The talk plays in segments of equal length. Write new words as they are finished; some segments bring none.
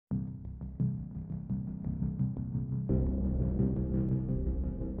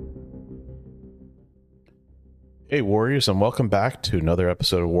Hey, Warriors, and welcome back to another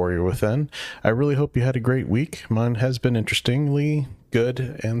episode of Warrior Within. I really hope you had a great week. Mine has been interestingly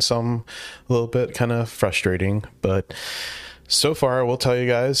good and some a little bit kind of frustrating, but so far I will tell you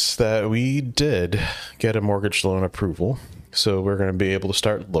guys that we did get a mortgage loan approval. So we're going to be able to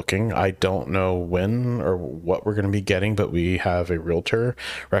start looking. I don't know when or what we're going to be getting, but we have a realtor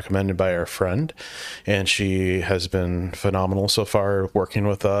recommended by our friend, and she has been phenomenal so far working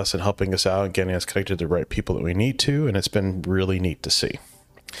with us and helping us out and getting us connected to the right people that we need to, and it's been really neat to see.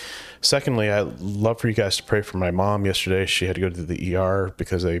 Secondly, I'd love for you guys to pray for my mom. Yesterday, she had to go to the ER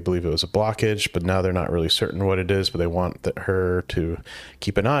because they believe it was a blockage, but now they're not really certain what it is, but they want her to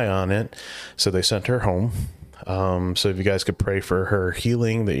keep an eye on it, so they sent her home. So if you guys could pray for her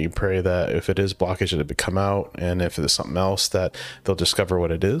healing, that you pray that if it is blockage, that it would come out, and if it's something else, that they'll discover what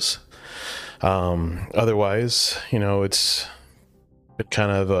it is. Otherwise, it's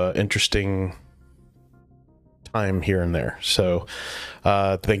kind of an interesting time here and there. So,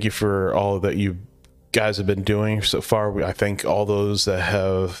 thank you for all that you guys have been doing so far. I thank all those that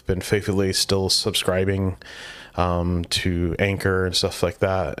have been faithfully still subscribing to Anchor and stuff like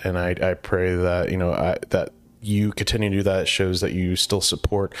that. And I pray that, that you continue to do that. It shows that you still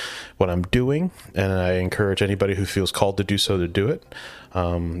support what I'm doing, and I encourage anybody who feels called to do so to do it.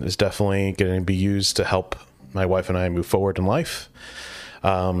 It's definitely going to be used to help my wife and I move forward in life.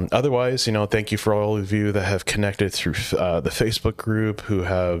 Otherwise, thank you for all of you that have connected through the Facebook group, who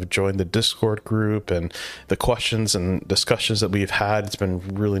have joined the Discord group, and the questions and discussions that we've had. It's been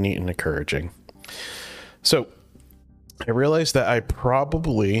really neat and encouraging. So I realized that I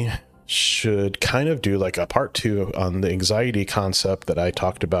probably should kind of do like a part 2 on the anxiety concept that I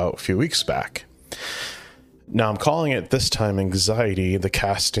talked about a few weeks back. Now I'm calling it this time anxiety, the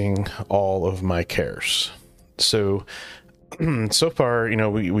casting all of my cares. So far,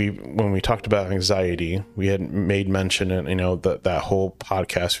 we when we talked about anxiety, we had made mention and that whole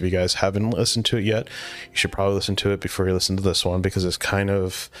podcast. If you guys haven't listened to it yet, you should probably listen to it before you listen to this one, because it's kind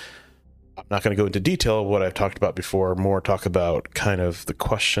of, I'm not going to go into detail of what I've talked about before, more talk about kind of the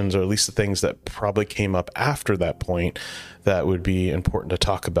questions, or at least the things that probably came up after that point that would be important to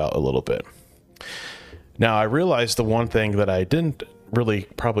talk about a little bit. Now, I realized the one thing that I didn't really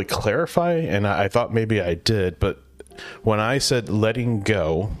probably clarify, and I thought maybe I did, but when I said letting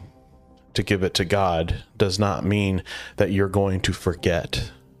go to give it to God does not mean that you're going to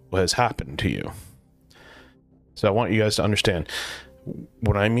forget what has happened to you. So I want you guys to understand,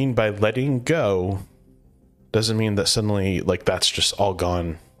 what I mean by letting go doesn't mean that suddenly that's just all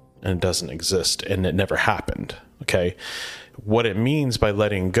gone and it doesn't exist and it never happened. Okay. What it means by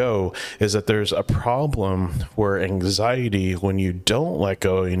letting go is that there's a problem where anxiety, when you don't let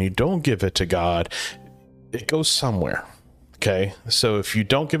go and you don't give it to God, it goes somewhere. Okay. So if you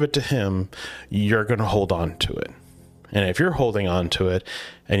don't give it to Him, you're going to hold on to it. And if you're holding on to it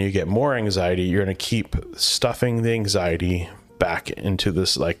and you get more anxiety, you're going to keep stuffing the anxiety back into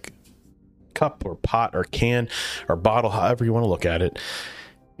this cup or pot or can or bottle, however you want to look at it.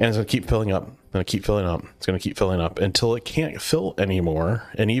 And it's going to keep filling up, going to keep filling up. It's going to keep filling up until it can't fill anymore.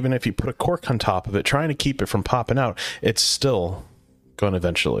 And even if you put a cork on top of it, trying to keep it from popping out, it's still going to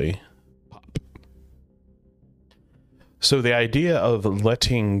eventually pop. So the idea of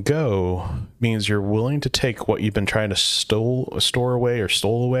letting go means you're willing to take what you've been trying to store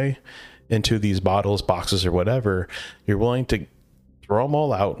away into these bottles, boxes, or whatever. You're willing to throw them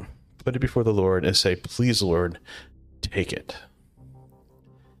all out, put it before the Lord, and say, please, Lord, take it.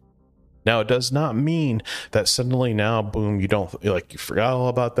 Now, it does not mean that suddenly now, boom, you forgot all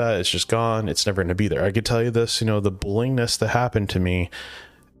about that. It's just gone. It's never going to be there. I could tell you this, the bullyingness that happened to me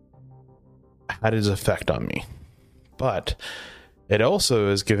had its effect on me. But it also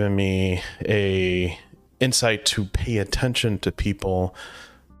has given me a insight to pay attention to people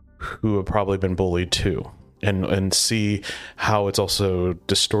who have probably been bullied too, and see how it's also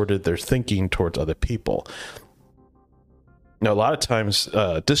distorted their thinking towards other people. Now, a lot of times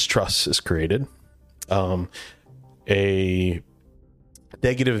distrust is created, a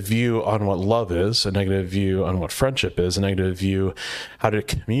negative view on what love is, a negative view on what friendship is, a negative view how to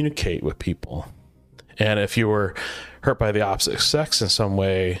communicate with people. And if you were hurt by the opposite sex in some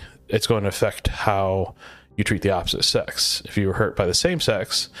way, it's going to affect how you treat the opposite sex. If you were hurt by the same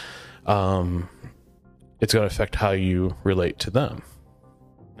sex, it's going to affect how you relate to them.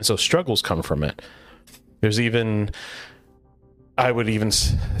 And so struggles come from it. I would even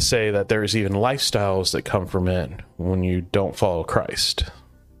say that there's even lifestyles that come from it when you don't follow Christ,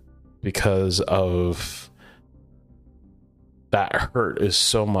 because of that hurt is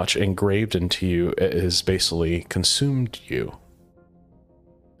so much engraved into you, it has basically consumed you.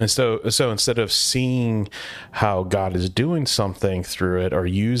 And so instead of seeing how God is doing something through it or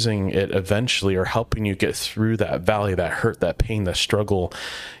using it eventually or helping you get through that valley, that hurt, that pain, that struggle,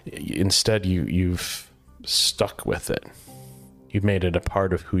 instead you've stuck with it. You've made it a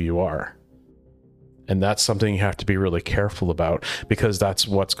part of who you are. And that's something you have to be really careful about, because that's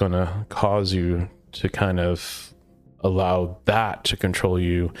what's going to cause you to kind of allow that to control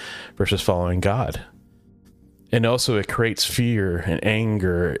you versus following God. And also it creates fear and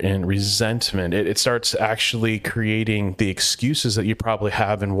anger and resentment. It starts actually creating the excuses that you probably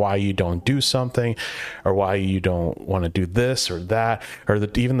have and why you don't do something, or why you don't want to do this or that, or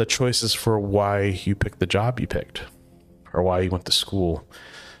even the choices for why you picked the job you picked, or why you went to school,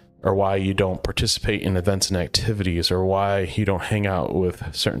 or why you don't participate in events and activities, or why you don't hang out with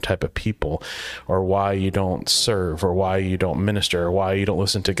certain type of people, or why you don't serve, or why you don't minister, or why you don't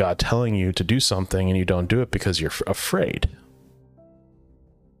listen to God telling you to do something and you don't do it because you're afraid.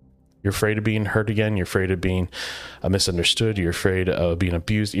 You're afraid of being hurt again. You're afraid of being misunderstood. You're afraid of being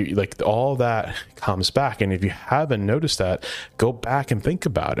abused. Like all that comes back. And if you haven't noticed that, go back and think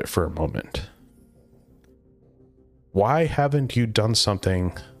about it for a moment. Why haven't you done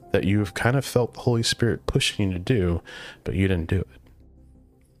something that you've kind of felt the Holy Spirit pushing you to do, but you didn't do it?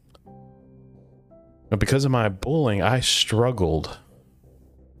 Now, because of my bullying, I struggled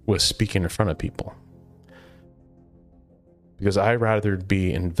with speaking in front of people, because I'd rather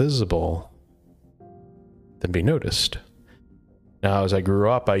be invisible than be noticed. Now, as I grew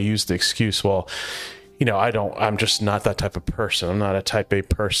up, I used the excuse, well, I'm just not that type of person. I'm not a type A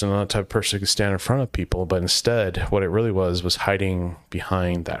person. I'm not the type of person who can stand in front of people. But instead, what it really was hiding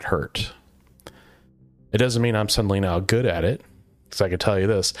behind that hurt. It doesn't mean I'm suddenly now good at it, because I can tell you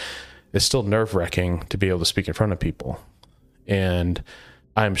this, it's still nerve-wracking to be able to speak in front of people. And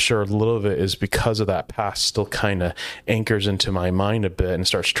I'm sure a little of it is because of that past still kind of anchors into my mind a bit and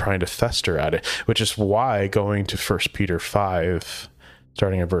starts trying to fester at it, which is why going to 1 Peter 5,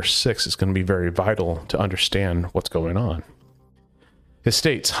 starting at verse 6, is going to be very vital to understand what's going on. It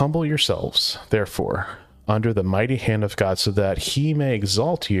states, "Humble yourselves, therefore, under the mighty hand of God, so that he may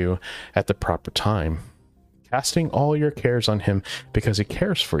exalt you at the proper time, casting all your cares on him, because he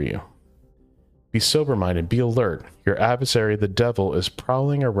cares for you. Be sober-minded, be alert. Your adversary, the devil, is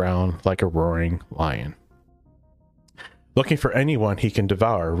prowling around like a roaring lion, looking for anyone he can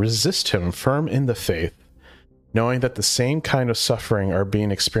devour. Resist him, firm in the faith, knowing that the same kind of suffering are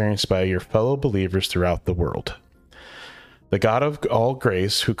being experienced by your fellow believers throughout the world. The God of all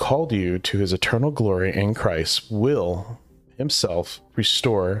grace, who called you to his eternal glory in Christ, will himself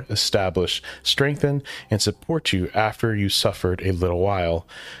restore, establish, strengthen, and support you after you suffered a little while.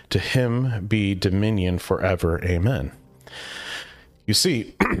 To him be dominion forever. Amen." You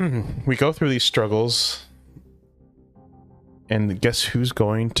see, we go through these struggles, and guess who's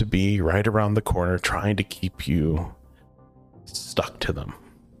going to be right around the corner trying to keep you stuck to them?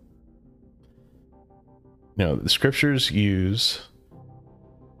 The scriptures use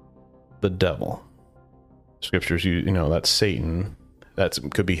the devil. Scriptures use, that's Satan. That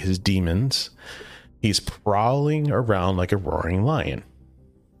could be his demons. He's prowling around like a roaring lion.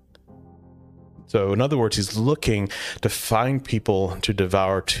 So in other words, he's looking to find people to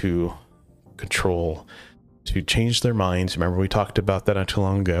devour, to control, to change their minds. Remember, we talked about that not too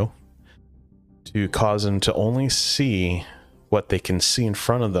long ago. To cause them to only see what they can see in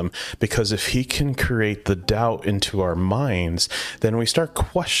front of them. Because if he can create the doubt into our minds, then we start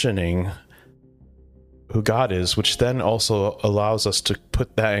questioning who God is, which then also allows us to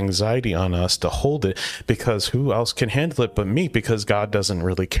put that anxiety on us to hold it, because who else can handle it but me? Because God doesn't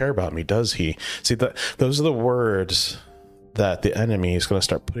really care about me, does he? See, those are the words that the enemy is going to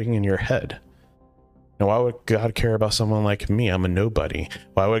start putting in your head. Now, why would God care about someone like me? I'm a nobody.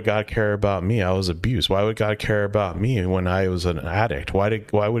 Why would God care about me? I was abused. Why would God care about me when I was an addict?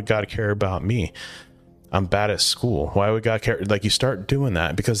 Why would God care about me? I'm bad at school. Why would God care? Like, you start doing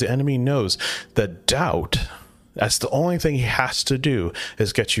that because the enemy knows that doubt, that's the only thing he has to do,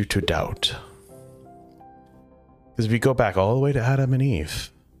 is get you to doubt. Because if you go back all the way to Adam and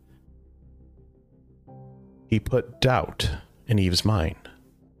Eve, he put doubt in Eve's mind.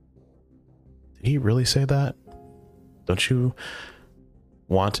 Did he really say that? Don't you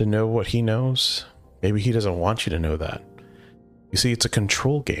want to know what he knows? Maybe he doesn't want you to know that. You see, it's a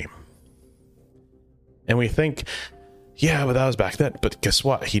control game. And we think, yeah, but that was back then. But guess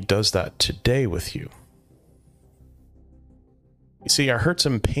what? He does that today with you. You see, our hurts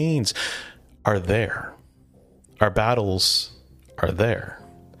and pains are there. Our battles are there.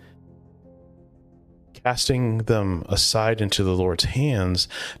 Casting them aside into the Lord's hands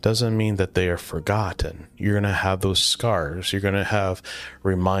doesn't mean that they are forgotten. You're going to have those scars. You're going to have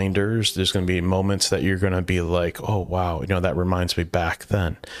reminders. There's going to be moments that you're going to be like, oh, wow, that reminds me back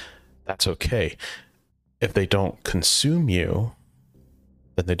then. That's okay. If they don't consume you,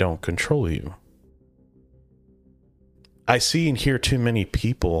 then they don't control you. I see and hear too many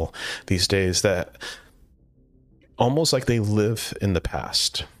people these days that almost like they live in the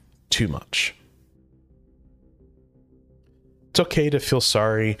past too much. It's okay to feel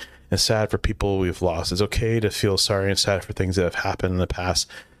sorry and sad for people we've lost. It's okay to feel sorry and sad for things that have happened in the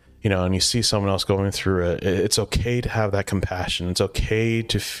past, and you see someone else going through it. It's okay to have that compassion. It's okay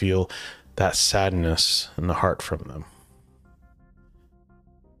to feel that sadness in the heart from them.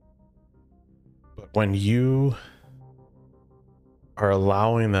 But when you are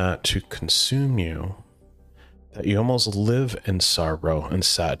allowing that to consume you, that you almost live in sorrow and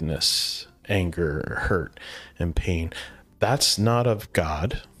sadness, anger, hurt, and pain, that's not of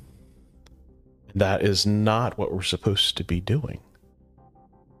God. That is not what we're supposed to be doing.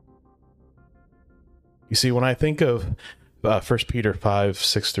 You see, when I think of 1 Peter 5,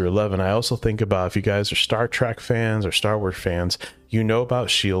 6 through 11, I also think about, if you guys are Star Trek fans or Star Wars fans, you know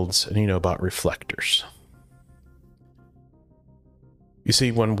about shields and you know about reflectors. You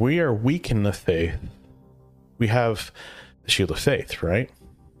see, when we are weak in the faith, we have the shield of faith, right?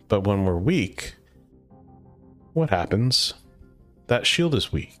 But when we're weak, what happens? That shield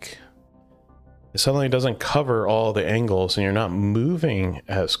is weak. It suddenly doesn't cover all the angles, and you're not moving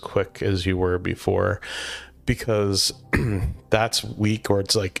as quick as you were before, because that's weak, or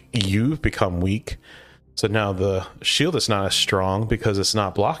it's like you've become weak. So now the shield is not as strong because it's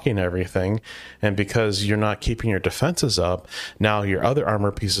not blocking everything, and because you're not keeping your defenses up, now your other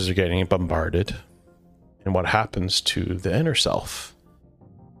armor pieces are getting bombarded. And what happens to the inner self?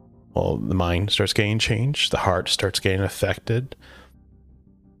 Well, the mind starts getting changed, the heart starts getting affected,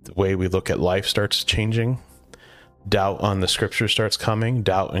 the way we look at life starts changing, doubt on the scripture starts coming,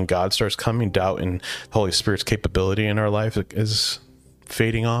 doubt in God starts coming, doubt in the Holy Spirit's capability in our life is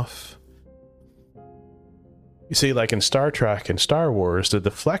fading off. You see, like in Star Trek and Star Wars, the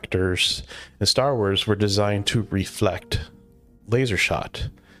deflectors in Star Wars were designed to reflect laser shot.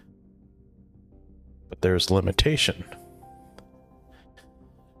 But there's limitation.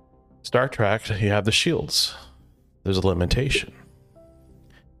 Star Trek, you have the shields. There's a limitation.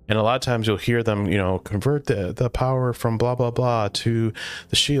 And a lot of times you'll hear them, convert the power from blah, blah, blah to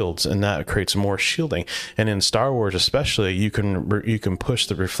the shields, and that creates more shielding. And in Star Wars especially, you can push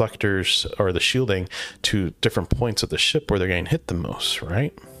the reflectors or the shielding to different points of the ship where they're getting hit the most,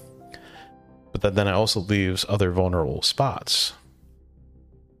 right? But then it also leaves other vulnerable spots.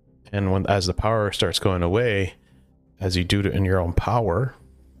 And as the power starts going away, as you do it in your own power,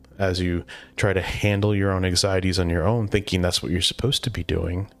 as you try to handle your own anxieties on your own, thinking that's what you're supposed to be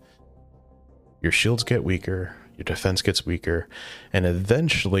doing, your shields get weaker, your defense gets weaker, and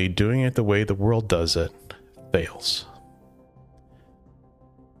eventually doing it the way the world does it fails.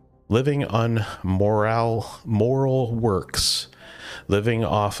 Living on moral works, living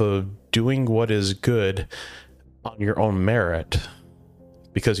off of doing what is good on your own merit,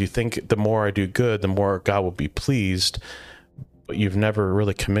 because you think the more I do good, the more God will be pleased, but you've never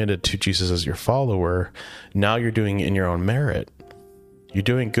really committed to Jesus as your follower. Now you're doing it in your own merit. You're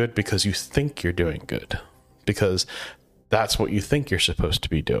doing good because you think you're doing good, because that's what you think you're supposed to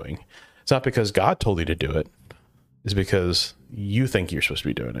be doing. It's not because God told you to do it. It's because you think you're supposed to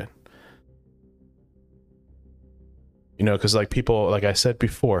be doing it. Because people, like I said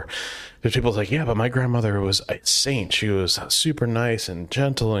before, there's people like, yeah, but my grandmother was a saint. She was super nice and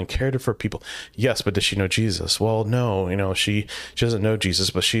gentle and cared for people. Yes, but did she know Jesus? Well, no, she doesn't know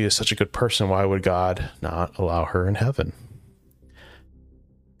Jesus, but she is such a good person. Why would God not allow her in heaven?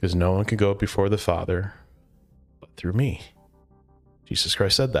 Because no one can go before the Father but through me. Jesus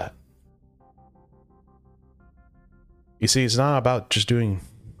Christ said that. You see, it's not about just doing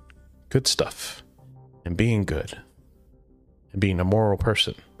good stuff and being good and being a moral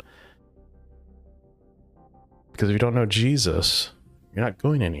person. Because if you don't know Jesus, you're not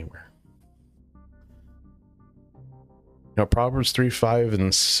going anywhere. Proverbs 3, 5,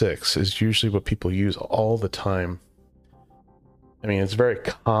 and 6 is usually what people use all the time. I mean, it's very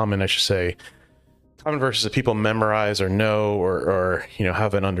common, I should say, common verses that people memorize or know or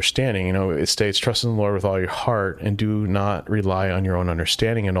have an understanding. It states, trust in the Lord with all your heart and do not rely on your own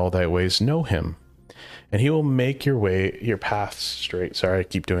understanding. In all thy ways know him, and he will make your path straight. Sorry, I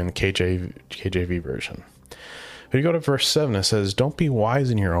keep doing the KJV version. But you go to verse 7, it says, don't be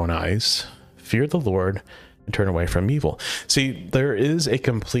wise in your own eyes. Fear the Lord and turn away from evil. See, there is a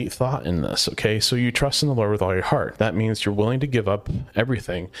complete thought in this, okay? So you trust in the Lord with all your heart. That means you're willing to give up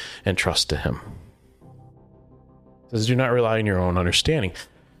everything and trust to him. It says, do not rely on your own understanding.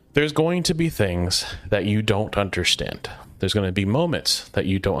 There's going to be things that you don't understand. There's going to be moments that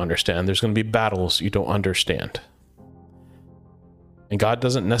you don't understand. There's going to be battles you don't understand. And God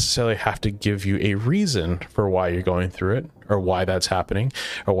doesn't necessarily have to give you a reason for why you're going through it, or why that's happening,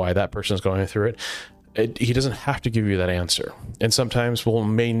 or why that person's going through it. He doesn't have to give you that answer. And sometimes we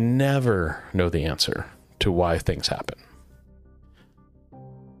may never know the answer to why things happen.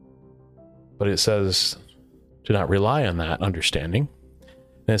 But it says, do not rely on that understanding.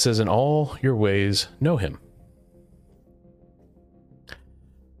 And it says, in all your ways, know him.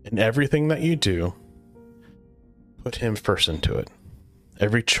 In everything that you do, put him first into it.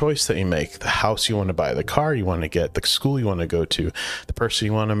 Every choice that you make, the house you want to buy, the car you want to get, the school you want to go to, the person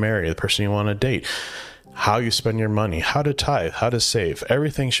you want to marry, the person you want to date, how you spend your money, how to tithe, how to save,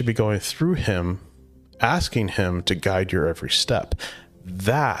 everything should be going through him, asking him to guide your every step.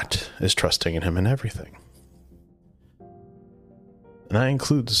 That is trusting in him in everything. And that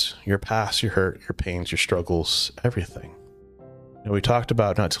includes your past, your hurt, your pains, your struggles, everything. And we talked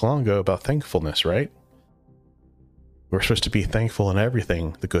about not too long ago about thankfulness, right? We're supposed to be thankful in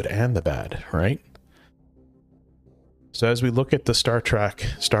everything, the good and the bad, right? So as we look at the Star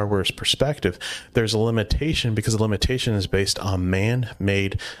Wars perspective, there's a limitation because the limitation is based on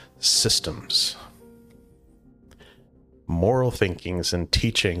man-made systems. Moral thinkings and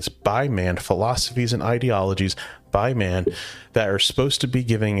teachings by man, philosophies and ideologies by man that are supposed to be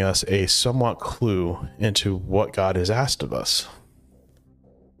giving us a somewhat clue into what God has asked of us.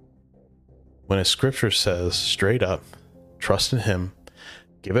 When a scripture says straight up, trust in him,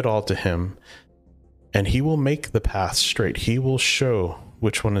 give it all to him, and he will make the path straight. He will show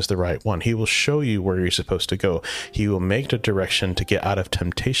which one is the right one. He will show you where you're supposed to go. He will make the direction to get out of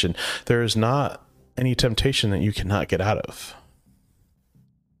temptation. There is not any temptation that you cannot get out of.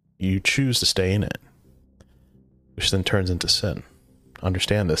 You choose to stay in it, which then turns into sin.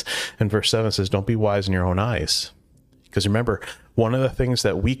 Understand this. And verse 7 says, don't be wise in your own eyes. Because remember, one of the things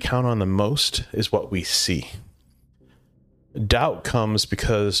that we count on the most is what we see. Doubt comes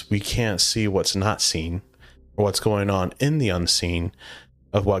because we can't see what's not seen, or what's going on in the unseen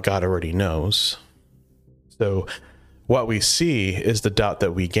of what God already knows. So what we see is the doubt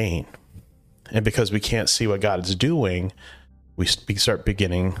that we gain. And because we can't see what God is doing, we start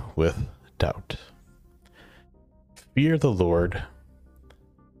beginning with doubt. Fear the Lord,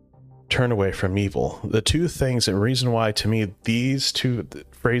 turn away from evil. The two things, and reason why to me these two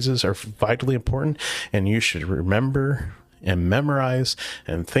phrases are vitally important, and you should remember and memorize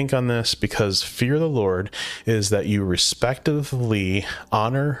and think on this, because fear the Lord is that you respectively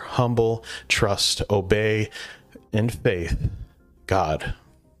honor, humble, trust, obey, and faith God,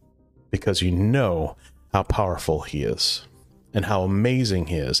 because you know how powerful he is and how amazing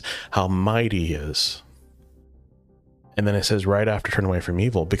he is, how mighty he is. And then it says right after, turn away from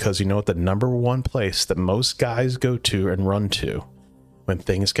evil, because you know what the number one place that most guys go to and run to when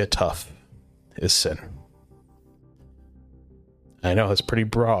things get tough is sin. I know it's pretty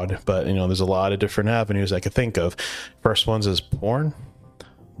broad, but there's a lot of different avenues I could think of. First ones is porn,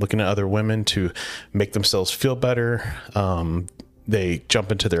 looking at other women to make themselves feel better. They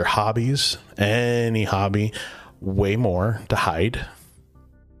jump into their hobbies, any hobby, way more to hide.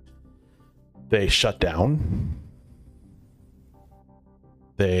 They shut down.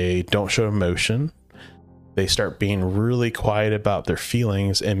 They don't show emotion. They start being really quiet about their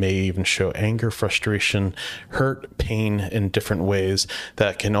feelings and may even show anger, frustration, hurt, pain in different ways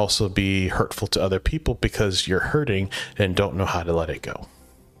that can also be hurtful to other people because you're hurting and don't know how to let it go.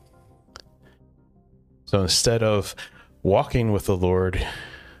 So instead of walking with the Lord,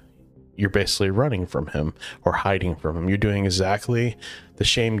 you're basically running from him or hiding from him. You're doing exactly the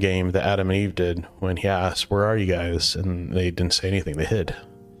shame game that Adam and Eve did when he asked, "Where are you guys?" And they didn't say anything. They hid.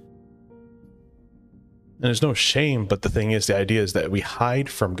 And there's no shame, but the thing is, the idea is that we hide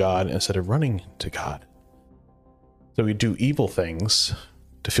from God instead of running to God. So we do evil things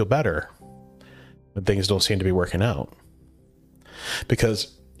to feel better when things don't seem to be working out,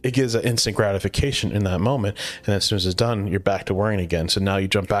 because it gives an instant gratification in that moment. And as soon as it's done, you're back to worrying again. So now you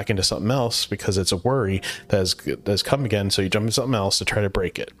jump back into something else because it's a worry that has come again. So you jump into something else to try to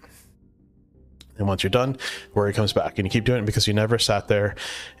break it. And once you're done, worry comes back, and you keep doing it because you never sat there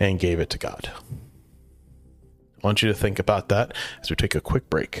and gave it to God. I want you to think about that as we take a quick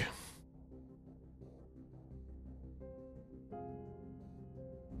break.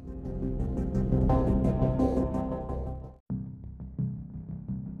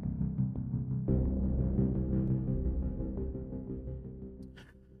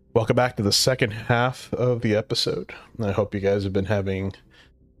 welcome back to the second half of the episode. I hope you guys have been having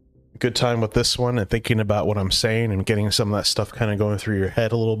a good time with this one and thinking about what I'm saying and getting some of that stuff kind of going through your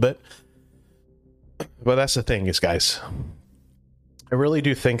head a little bit. But that's the thing is, guys, I really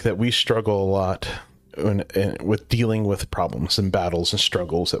do think that we struggle a lot with dealing with problems and battles and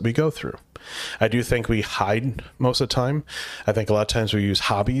struggles that we go through. I do think we hide most of the time. I think a lot of times we use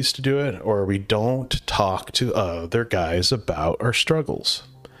hobbies to do it, or we don't talk to other guys about our struggles.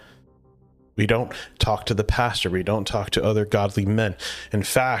 We don't talk to the pastor. We don't talk to other godly men. In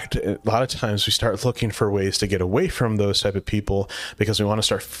fact, a lot of times we start looking for ways to get away from those type of people because we want to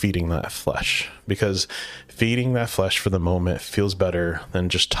start feeding that flesh. Because feeding that flesh for the moment feels better than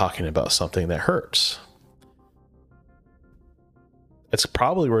just talking about something that hurts. It's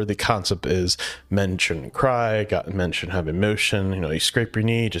probably where the concept is men shouldn't cry, men shouldn't have emotion. You scrape your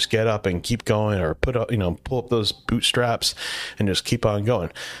knee, just get up and keep going, or pull up those bootstraps and just keep on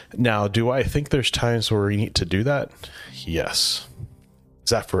going. Now, do I think there's times where we need to do that? Yes.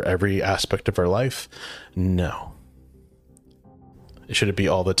 Is that for every aspect of our life? No. Should it be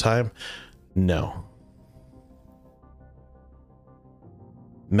all the time? No.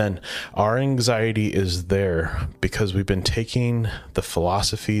 Men, our anxiety is there because we've been taking the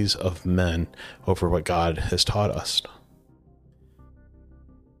philosophies of men over what God has taught us.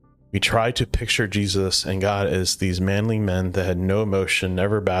 We try to picture Jesus and God as these manly men that had no emotion,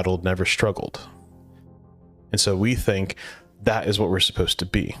 never battled, never struggled. And so we think that is what we're supposed to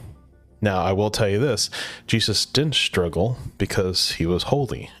be. Now, I will tell you this, Jesus didn't struggle because he was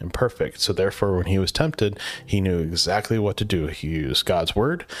holy and perfect. So therefore, when he was tempted, he knew exactly what to do. He used God's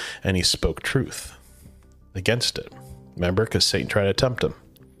word and he spoke truth against it. Remember, because Satan tried to tempt him.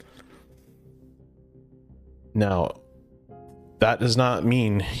 Now, that does not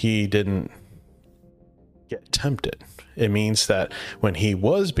mean he didn't get tempted. It means that when he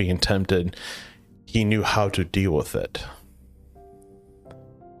was being tempted, he knew how to deal with it.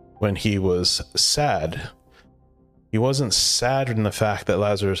 When he was sad, he wasn't sad in the fact that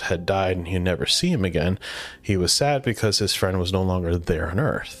Lazarus had died and he'd never see him again. He was sad because his friend was no longer there on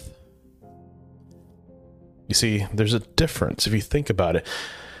earth. You see, there's a difference. If you think about it,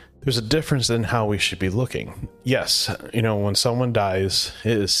 there's a difference in how we should be looking. Yes, when someone dies,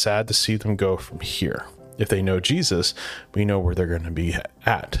 it is sad to see them go from here. If they know Jesus, we know where they're going to be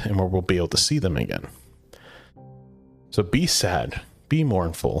at and where we'll be able to see them again. So be sad. Be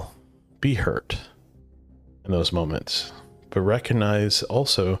mournful, be hurt in those moments, but recognize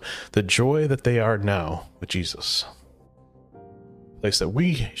also the joy that they are now with Jesus. A place that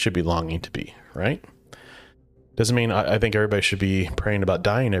we should be longing to be, right? Doesn't mean I think everybody should be praying about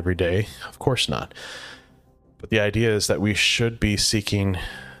dying every day. Of course not. But the idea is that we should be seeking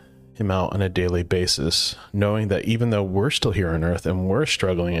him out on a daily basis, knowing that even though we're still here on earth and we're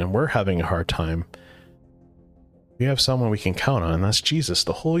struggling and we're having a hard time, we have someone we can count on, and that's Jesus.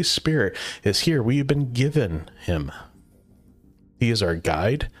 The Holy Spirit is here. We've been given him. He is our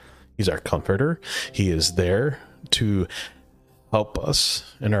guide. He's our comforter. He is there to help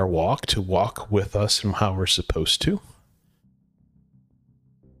us in our walk, to walk with us in how we're supposed to.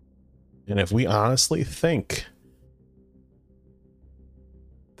 And if we honestly think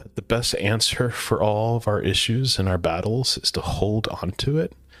that the best answer for all of our issues and our battles is to hold on to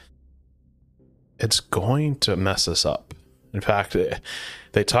it, it's going to mess us up. In fact,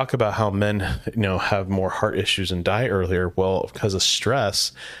 they talk about how men, have more heart issues and die earlier. Well, because of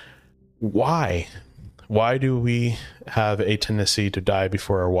stress. Why? Why do we have a tendency to die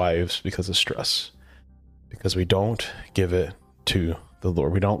before our wives because of stress? Because we don't give it to the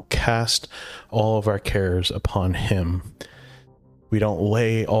Lord. We don't cast all of our cares upon him. We don't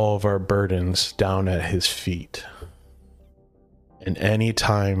lay all of our burdens down at his feet. And any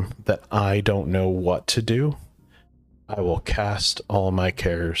time that I don't know what to do, I will cast all my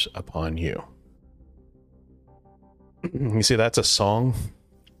cares upon you. You see, that's a song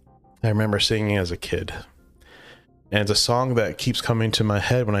I remember singing as a kid. And it's a song that keeps coming to my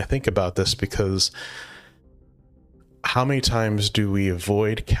head when I think about this, because how many times do we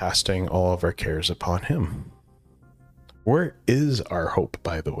avoid casting all of our cares upon him? Where is our hope,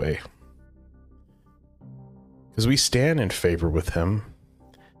 by the way? Because we stand in favor with him,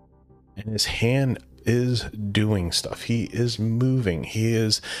 and his hand is doing stuff. He is moving. He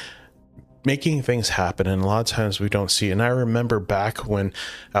is making things happen, and a lot of times we don't see it. And I remember back when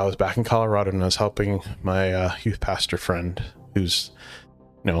I was back in Colorado and I was helping my youth pastor friend, who's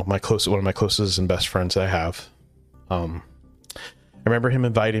one of my closest and best friends that I have. I remember him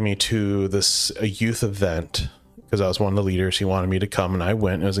inviting me to a youth event because I was one of the leaders. He wanted me to come, and I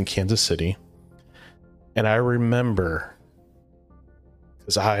went. It was in Kansas City. And I remember,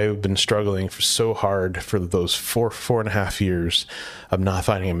 because I've been struggling for so hard for those 4.5 years of not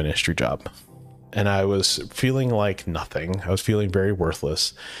finding a ministry job. And I was feeling like nothing. I was feeling very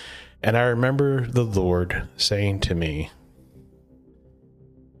worthless. And I remember the Lord saying to me,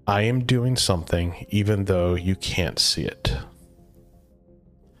 I am doing something even though you can't see it.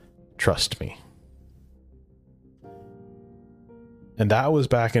 Trust me. And that was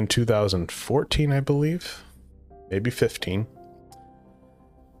back in 2014, I believe, maybe 15.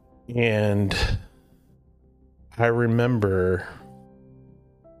 And I remember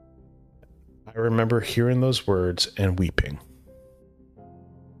hearing those words and weeping.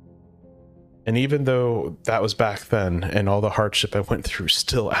 And even though that was back then, and all the hardship I went through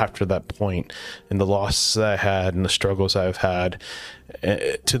still after that point, and the losses that I had and the struggles I've had,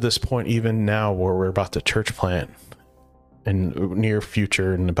 to this point, even now where we're about to church plant in near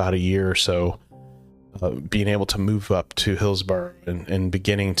future, in about a year or so, being able to move up to Hillsborough and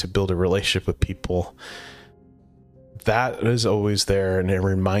beginning to build a relationship with people, that is always there, and it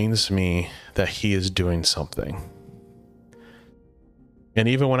reminds me that he is doing something. And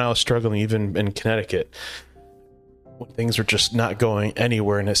even when I was struggling, even in Connecticut, when things were just not going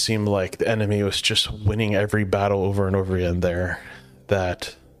anywhere and it seemed like the enemy was just winning every battle over and over again there,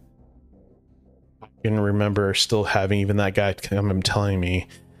 that I can remember still having even that guy come and telling me,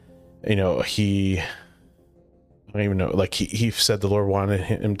 you know, I don't even know, like he said the Lord wanted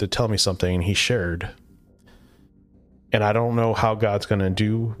him to tell me something, and he shared. And I don't know how God's going to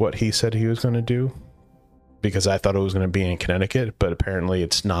do what he said he was going to do, because I thought it was going to be in Connecticut, but apparently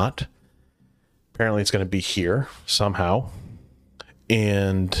it's not. Apparently it's going to be here somehow.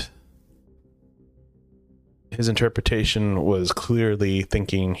 And his interpretation was clearly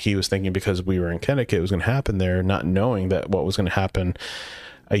he was thinking because we were in Connecticut, it was going to happen there, not knowing that what was going to happen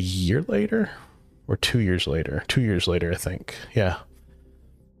a year later or 2 years later. 2 years later, I think. Yeah.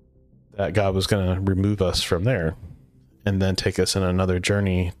 That God was going to remove us from there and then take us on another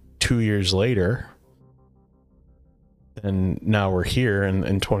journey 2 years later. And now we're here,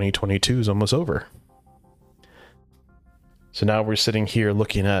 and 2022 is almost over. So now we're sitting here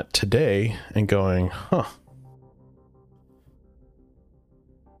looking at today and going,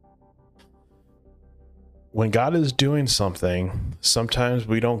 when God is doing something, sometimes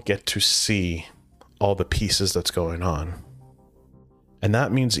we don't get to see all the pieces that's going on. And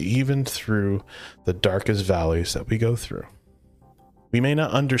that means even through the darkest valleys that we go through. We may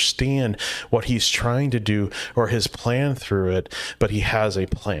not understand what he's trying to do or his plan through it, but he has a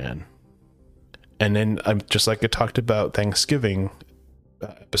plan. And then, just like I talked about Thanksgiving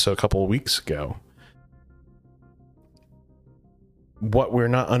episode a couple of weeks ago, what we're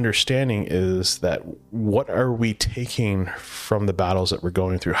not understanding is that what are we taking from the battles that we're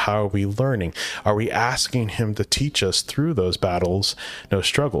going through? How are we learning? Are we asking him to teach us through those battles, those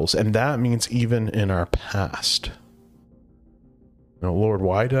struggles? And that means even in our past. You know, Lord,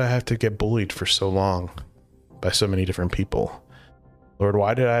 why did I have to get bullied for so long by so many different people? Lord,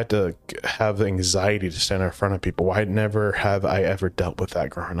 why did I have to have anxiety to stand in front of people? Why never have I ever dealt with that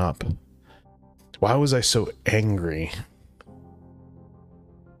growing up? Why was I so angry?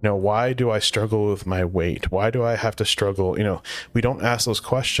 You know, why do I struggle with my weight? Why do I have to struggle? You know, we don't ask those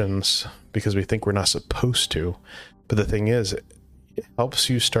questions because we think we're not supposed to. But the thing is, it helps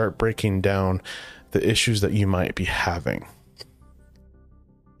you start breaking down the issues that you might be having.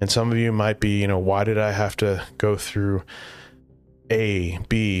 And some of you might be, you know, why did I have to go through A,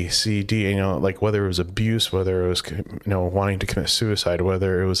 B, C, D, you know, like whether it was abuse, whether it was, you know, wanting to commit suicide,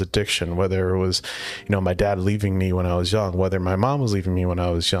 whether it was addiction, whether it was, you know, my dad leaving me when I was young, whether my mom was leaving me when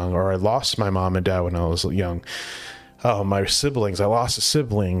I was young, or I lost my mom and dad when I was young. Oh, my siblings, I lost a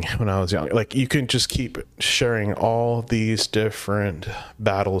sibling when I was young. Like, you can just keep sharing all these different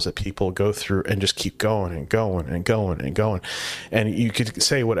battles that people go through and just keep going and going and going and going. And you could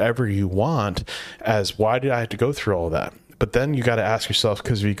say whatever you want as, why did I have to go through all that? But then you got to ask yourself,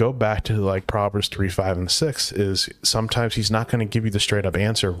 because if you go back to like Proverbs 3, 5, and 6, is sometimes he's not going to give you the straight up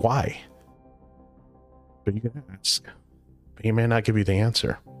answer. Why? But you can ask. But he may not give you the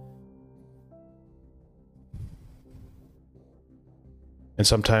answer. And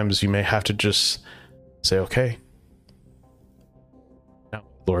sometimes you may have to just say, okay, now,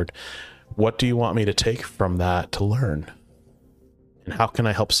 Lord, what do you want me to take from that to learn? And how can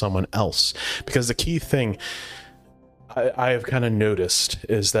I help someone else? Because the key thing I have kind of noticed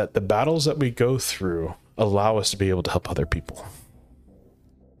is that the battles that we go through allow us to be able to help other people.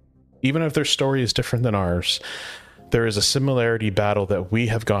 Even if their story is different than ours, there is a similarity battle that we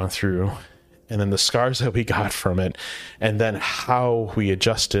have gone through, and then the scars that we got from it, and then how we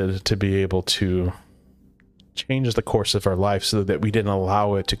adjusted to be able to change the course of our life so that we didn't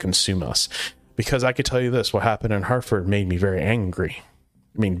allow it to consume us. Because I could tell you this, what happened in Hartford made me very angry.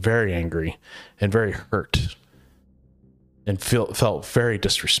 Very angry and very hurt, and felt very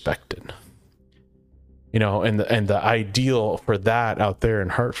disrespected. And the ideal for that out there in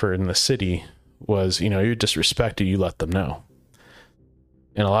Hartford in the city was, you're disrespected, you let them know.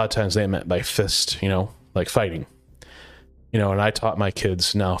 And a lot of times they meant by fist, like fighting. And I taught my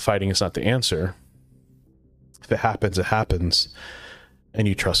kids, now fighting is not the answer. If it happens, it happens, and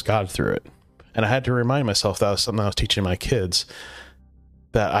you trust God through it. And I had to remind myself that was something I was teaching my kids,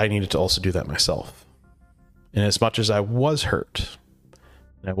 that I needed to also do that myself. And as much as I was hurt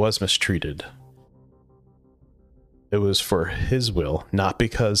and I was mistreated, it was for His will, not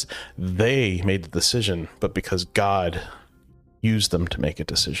because they made the decision, but because God used them to make a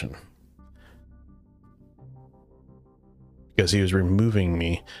decision. Because He was removing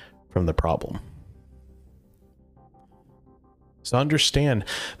me from the problem. So understand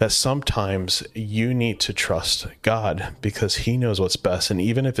that sometimes you need to trust God because He knows what's best. And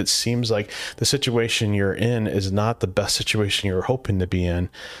even if it seems like the situation you're in is not the best situation you were hoping to be in,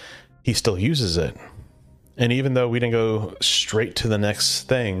 He still uses it. And even though we didn't go straight to the next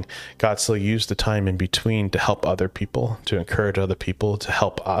thing, God still used the time in between to help other people, to encourage other people, to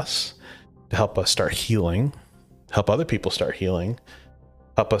help us start healing, help other people start healing,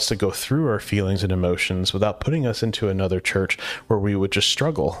 help us to go through our feelings and emotions without putting us into another church where we would just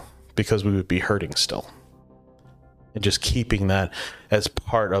struggle because we would be hurting still. And just keeping that as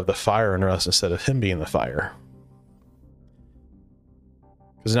part of the fire in us instead of Him being the fire.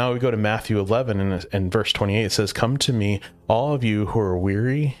 Because now we go to Matthew 11 and verse 28, it says, "Come to me, all of you who are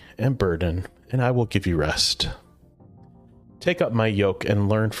weary and burdened, and I will give you rest. Take up my yoke and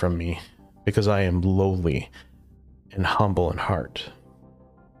learn from me, because I am lowly and humble in heart,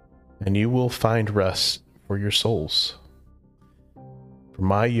 and you will find rest for your souls. For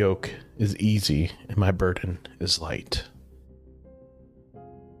my yoke is easy and my burden is light."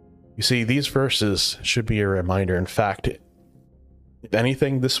 You see, these verses should be a reminder. In fact, if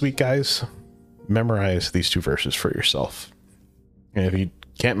anything this week, guys, memorize these two verses for yourself. And if you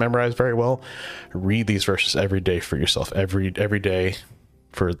can't memorize very well, read these verses every day for yourself, every day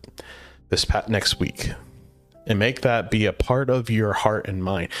for this next week. And make that be a part of your heart and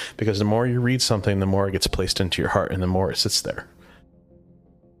mind, because the more you read something, the more it gets placed into your heart and the more it sits there.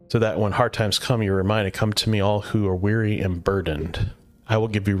 So that when hard times come, you're reminded, "Come to me, all who are weary and burdened. I will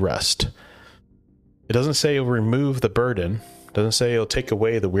give you rest." It doesn't say it'll remove the burden. It doesn't say it'll take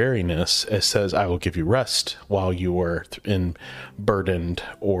away the weariness. It says, "I will give you rest while you are burdened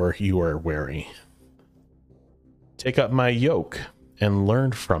or you are weary. Take up my yoke and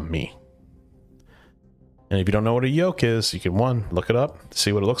learn from me." And if you don't know what a yoke is, you can, look it up,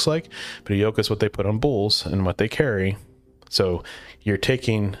 see what it looks like. But a yoke is what they put on bulls and what they carry. So you're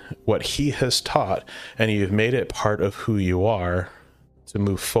taking what He has taught and you've made it part of who you are to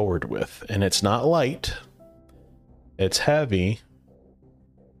move forward with. And it's not light, it's heavy.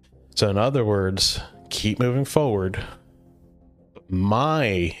 So in other words, keep moving forward.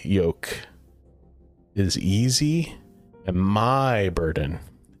 My yoke is easy and my burden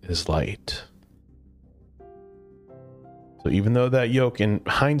is light. So even though that yoke in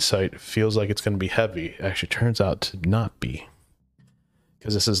hindsight feels like it's going to be heavy, it actually turns out to not be.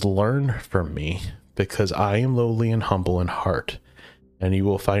 Because it says, "Learn from me, because I am lowly and humble in heart, and you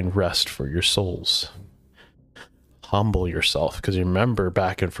will find rest for your souls." Humble yourself, because you remember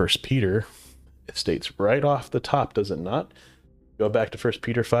back in 1 Peter, it states right off the top, does it not? Go back to 1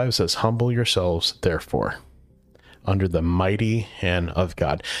 Peter 5, it says, "Humble yourselves, therefore, under the mighty hand of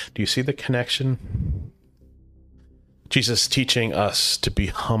God." Do you see the connection? Jesus teaching us to be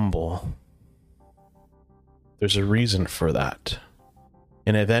humble. There's a reason for that.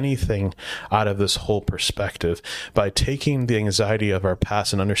 And if anything, out of this whole perspective, by taking the anxiety of our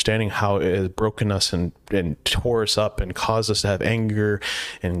past and understanding how it has broken us and tore us up and caused us to have anger,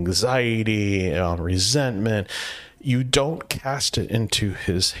 anxiety, resentment, you don't cast it into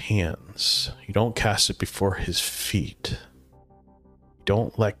His hands. You don't cast it before His feet.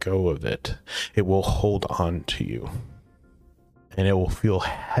 Don't let go of it. It will hold on to you. And it will feel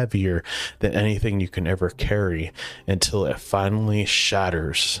heavier than anything you can ever carry until it finally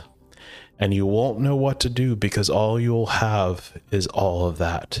shatters. And you won't know what to do, because all you'll have is all of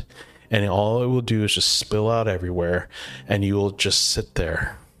that. And all it will do is just spill out everywhere. And you will just sit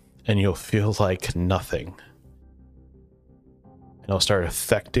there and you'll feel like nothing. And it'll start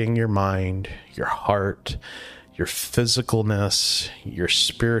affecting your mind, your heart, your physicalness, your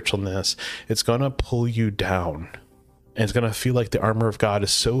spiritualness. It's going to pull you down. And it's going to feel like the armor of God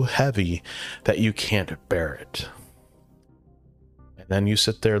is so heavy that you can't bear it. And then you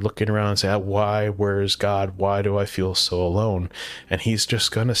sit there looking around and say, why? Where is God? Why do I feel so alone? And he's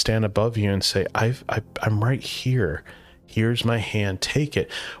just going to stand above you and say, I'm right here. Here's my hand. Take it.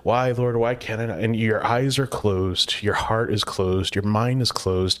 Why, Lord? Why can't I not? And your eyes are closed. Your heart is closed. Your mind is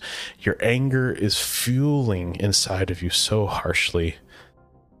closed. Your anger is fueling inside of you so harshly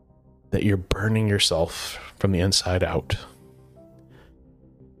that you're burning yourself from the inside out.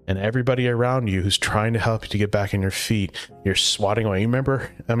 And everybody around you who's trying to help you to get back on your feet, you're swatting away. You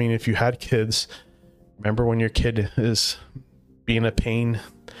remember, I mean, if you had kids, remember when your kid is being a pain,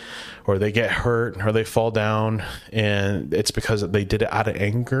 or they get hurt, or they fall down, and it's because they did it out of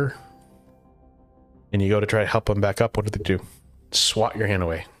anger, and you go to try to help them back up, what do they do? Swat your hand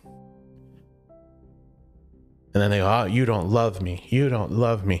away. And then they go, oh, you don't love me. You don't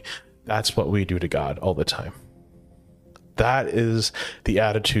love me. That's what we do to God all the time. That is the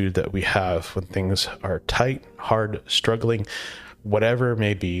attitude that we have when things are tight, hard, struggling, whatever it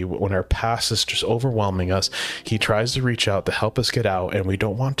may be. When our past is just overwhelming us, he tries to reach out to help us get out, and we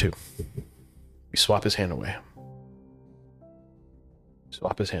don't want to. We swap his hand away.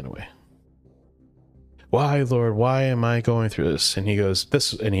 Swap his hand away. Why, Lord? Why am I going through this? And he goes,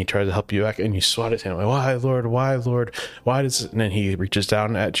 this, and he tries to help you back, and you swat his hand away. Why, Lord? Why, Lord? Why does it? And then he reaches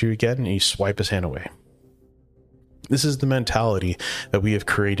down at you again, and you swipe his hand away. This is the mentality that we have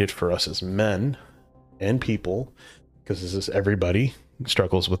created for us as men and people, because this is everybody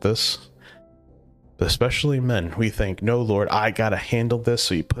struggles with this, but especially men. We think, no, Lord, I gotta handle this.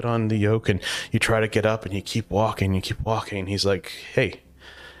 So you put on the yoke and you try to get up and you keep walking. And he's like, hey,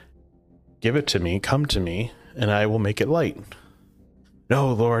 give it to me, come to me, and I will make it light.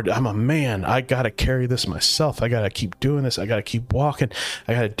 No, Lord, I'm a man. I got to carry this myself. I got to keep doing this. I got to keep walking.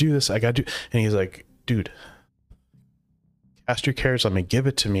 I got to do this. I got to do. And he's like, dude, cast your cares on me. Give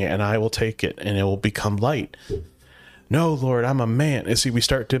it to me and I will take it and it will become light. No, Lord, I'm a man. And see, we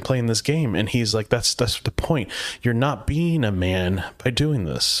start playing this game and he's like, that's the point. You're not being a man by doing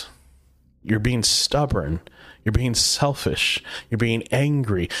this. You're being stubborn. You're being selfish. You're being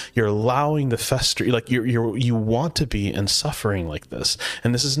angry. You're allowing the fester. Like you want to be in suffering like this.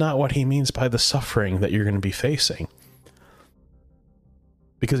 And this is not what he means by the suffering that you're going to be facing.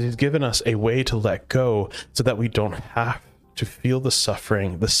 Because he's given us a way to let go so that we don't have to feel the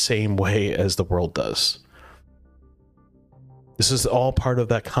suffering the same way as the world does. This is all part of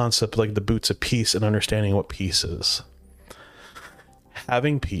that concept, like the boots of peace and understanding what peace is.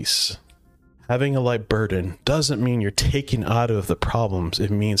 Having peace, having a light burden doesn't mean you're taking out of the problems. It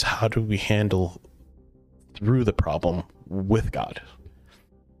means how do we handle through the problem with God.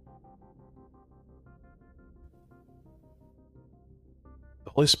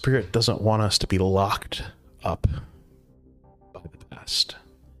 The Holy Spirit doesn't want us to be locked up by the past,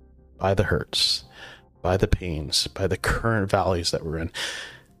 by the hurts, by the pains, by the current valleys that we're in.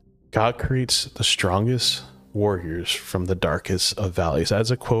 God creates the strongest warriors from the darkest of valleys.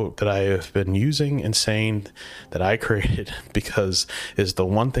 That's a quote that I have been using and saying that I created because it's the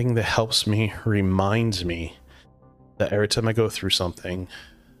one thing that helps me, reminds me that every time I go through something,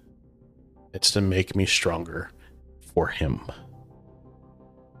 it's to make me stronger for him.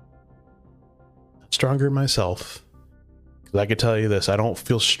 Stronger myself, because I can tell you this, I don't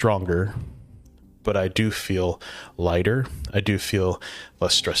feel stronger, but I do feel lighter. I do feel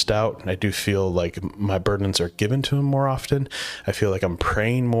less stressed out. I do feel like my burdens are given to him more often. I feel like I'm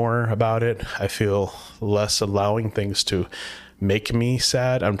praying more about it. I feel less allowing things to make me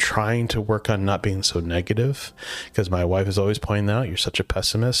sad. I'm trying to work on not being so negative, because my wife is always pointing out, you're such a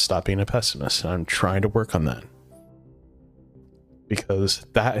pessimist. Stop being a pessimist. And I'm trying to work on that, because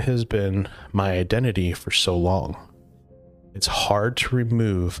that has been my identity for so long. It's hard to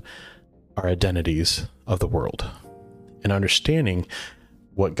remove our identities of the world and understanding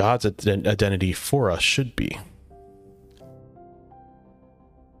what God's identity for us should be.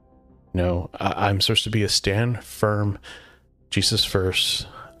 You know, I'm supposed to be a stand firm, Jesus first.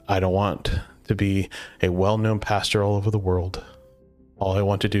 I don't want to be a well-known pastor all over the world. All I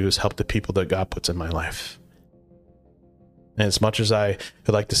want to do is help the people that God puts in my life. And as much as I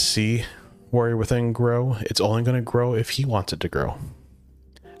would like to see Warrior Within grow, it's only going to grow if he wants it to grow.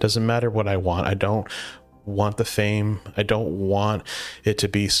 Doesn't matter what I want. I don't want the fame. I don't want it to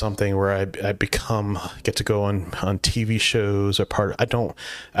be something where I get to go on TV shows or I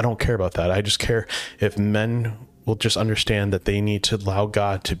don't care about that. I just care if men will just understand that they need to allow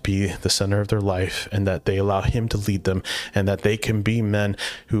God to be the center of their life, and that they allow him to lead them, and that they can be men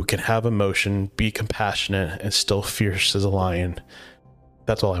who can have emotion, be compassionate, and still fierce as a lion.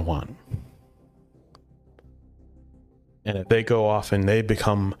 That's all I want. And if they go off and they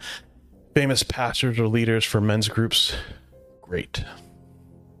become famous pastors or leaders for men's groups, great.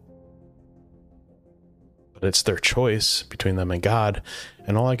 But it's their choice between them and God,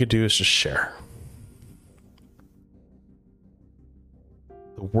 and all I could do is just share.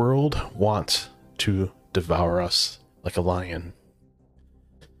 The world wants to devour us like a lion.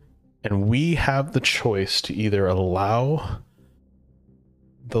 And we have the choice to either allow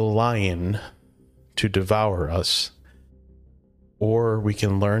the lion to devour us, or we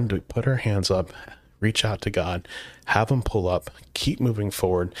can learn to put our hands up, reach out to God, have him pull up, keep moving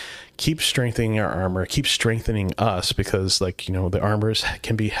forward, keep strengthening our armor, keep strengthening us, because the armors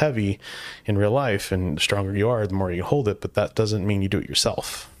can be heavy in real life, and the stronger you are, the more you hold it, but that doesn't mean you do it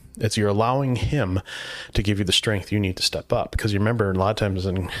yourself. It's you're allowing him to give you the strength you need to step up. Because you remember, a lot of times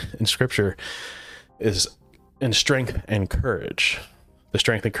in scripture is in strength and courage. The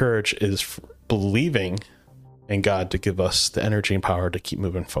strength and courage is believing in God to give us the energy and power to keep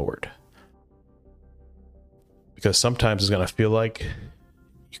moving forward. Because sometimes it's going to feel like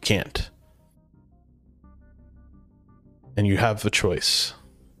you can't. And you have the choice.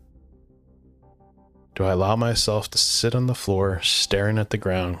 Do I allow myself to sit on the floor, staring at the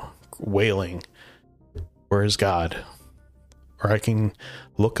ground, wailing, where is God? Or I can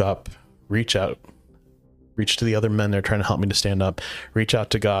look up, reach out, reach to the other men that are trying to help me to stand up, reach out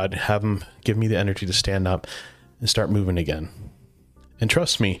to God, have him give me the energy to stand up and start moving again. And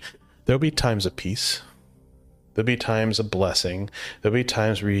trust me, there'll be times of peace. There'll be times of blessing. There'll be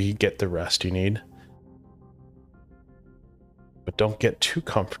times where you get the rest you need. But don't get too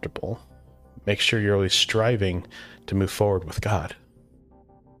comfortable. Make sure you're always striving to move forward with God.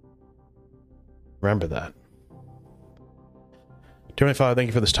 Remember that. Dear Heavenly Father, thank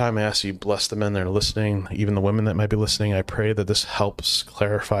you for this time. I ask you bless the men that are listening, even the women that might be listening. I pray that this helps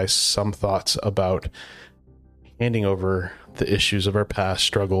clarify some thoughts about handing over the issues of our past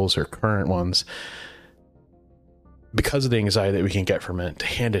struggles or current ones, because of the anxiety that we can get from it, to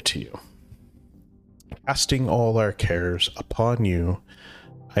hand it to you. Casting all our cares upon you,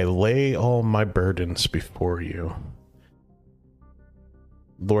 I lay all my burdens before you.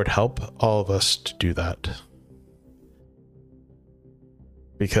 Lord, help all of us to do that.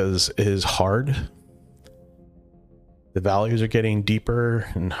 Because it is hard. The values are getting deeper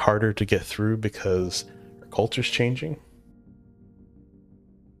and harder to get through because our culture's changing.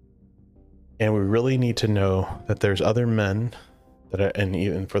 And we really need to know that there's other men that are, and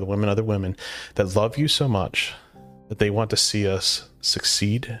even for the women, other women that love you so much that they want to see us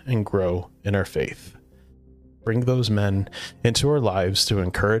succeed and grow in our faith. Bring those men into our lives to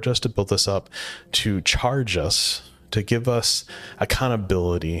encourage us, to build us up, to charge us, to give us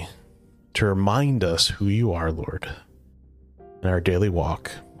accountability, to remind us who you are, Lord, in our daily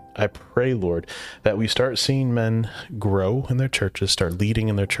walk. I pray, Lord, that we start seeing men grow in their churches, start leading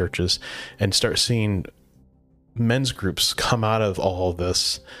in their churches, and start seeing men's groups come out of all of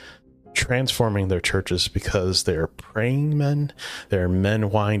this, transforming their churches, because they're praying men, they're men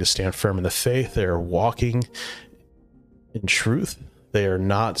wanting to stand firm in the faith, they're walking in truth, they are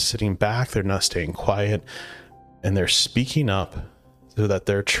not sitting back, they're not staying quiet, and they're speaking up so that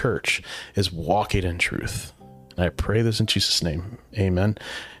their church is walking in truth. And I pray this in Jesus' name. Amen.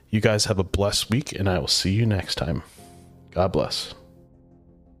 You guys have a blessed week, and I will see you next time. God bless.